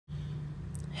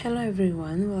Hello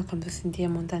everyone, welcome to Cynthia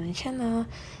Montana channel.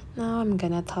 Now I'm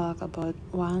gonna talk about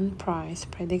one price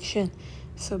prediction.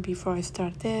 So before I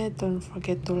start that, don't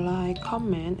forget to like,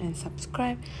 comment, and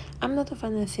subscribe. I'm not a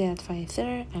financial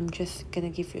advisor. I'm just gonna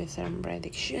give you a certain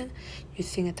prediction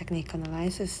using a technical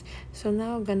analysis. So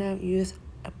now I'm gonna use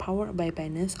a power by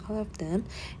Binance. All of them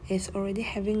is already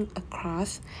having a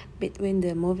cross between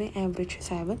the moving average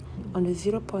 7 on the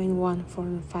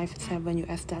 0.1457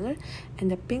 US dollar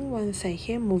and the pink one say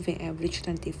here moving average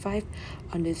 25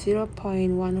 on the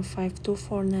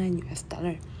 0.15249 US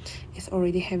dollar. It's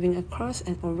already having a cross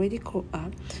and already go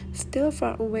up, still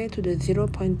far away to the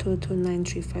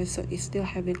 0.22935, so it's still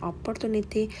having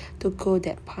opportunity to go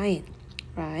that point,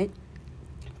 right?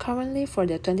 Currently for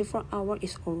the 24-hour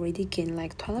is already gained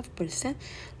like 12%.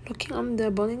 Looking on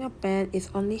the Bollinger Band is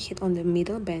only hit on the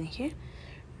middle band here,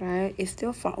 right? It's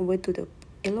still far away to the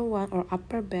yellow one or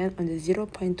upper band on the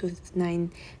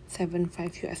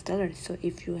 0.2975 US dollars. So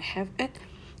if you have it,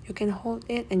 you can hold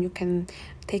it and you can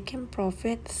take in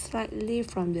profit slightly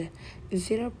from the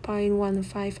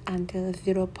 0.15 until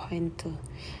 0.2.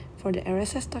 For the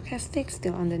RSI stochastic,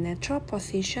 still on the neutral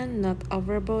position, not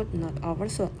overbought, not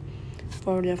oversold.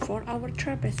 For the 4-hour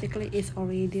chart, basically it's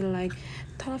already like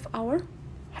 12 hour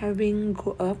having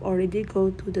go up, already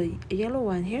go to the yellow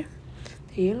one here.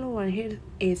 The yellow one here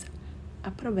is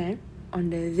upper band on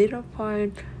the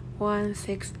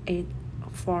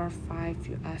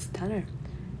 0.16845 US dollar.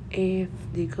 If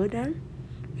they go down,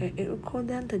 it will go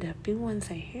down to the pink one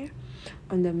side here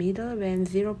on the middle band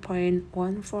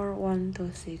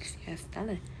 0.14126 US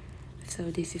dollar.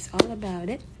 So this is all about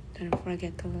it. Don't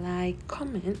forget to like,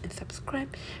 comment, and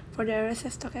subscribe. For the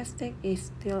RSI stochastic is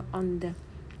still on the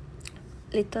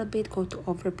little bit go to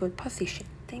overbought position.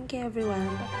 Thank you everyone.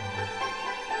 Bye.